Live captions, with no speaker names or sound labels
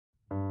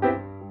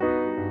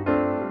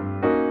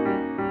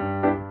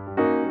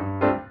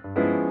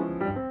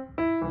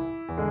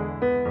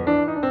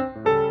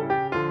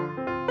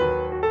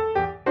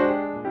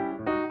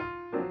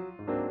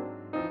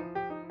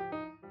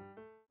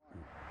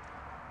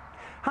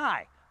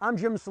Hi, I'm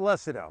Jim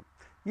Solicito.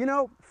 You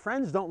know,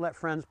 friends don't let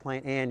friends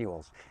plant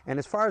annuals. And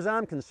as far as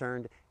I'm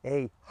concerned,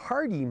 a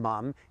hardy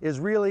mum is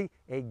really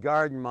a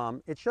garden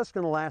mum. It's just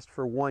going to last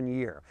for 1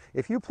 year.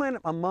 If you plant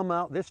a mum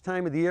out this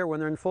time of the year when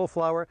they're in full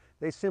flower,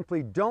 they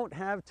simply don't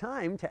have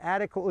time to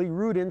adequately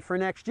root in for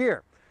next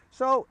year.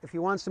 So if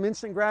you want some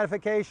instant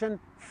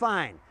gratification,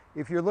 fine.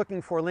 If you're looking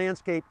for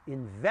landscape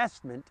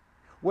investment,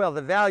 well,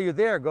 the value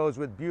there goes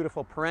with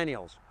beautiful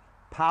perennials.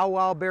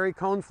 Powwow berry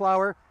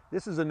coneflower,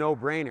 this is a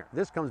no-brainer.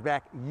 This comes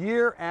back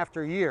year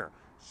after year,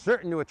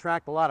 certain to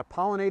attract a lot of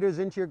pollinators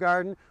into your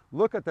garden.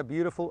 Look at the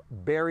beautiful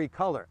berry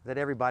color that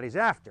everybody's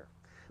after.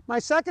 My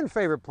second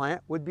favorite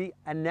plant would be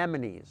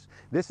anemones.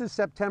 This is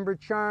September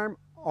charm,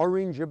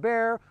 orange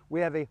bear. We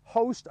have a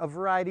host of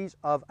varieties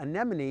of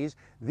anemones.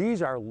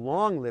 These are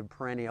long-lived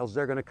perennials.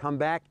 They're going to come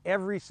back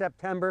every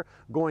September,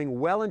 going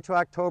well into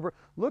October.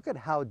 Look at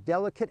how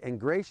delicate and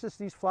gracious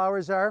these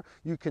flowers are.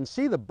 You can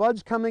see the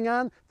buds coming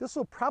on. This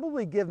will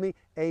probably give me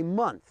a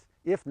month,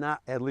 if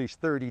not at least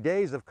 30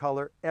 days of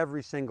color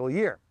every single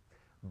year.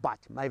 But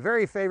my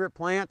very favorite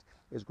plant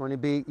is going to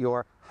be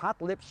your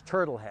hot lips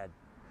turtlehead.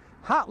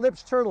 Hot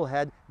lips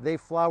turtlehead, they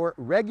flower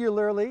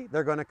regularly.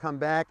 They're going to come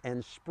back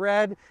and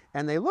spread,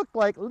 and they look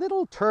like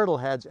little turtle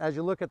heads as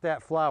you look at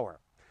that flower.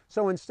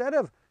 So instead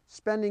of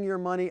spending your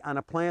money on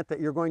a plant that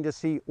you're going to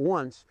see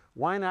once,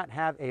 why not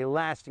have a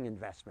lasting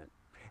investment?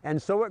 And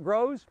so it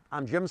grows.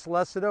 I'm Jim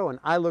Solicito, and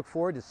I look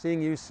forward to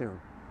seeing you soon.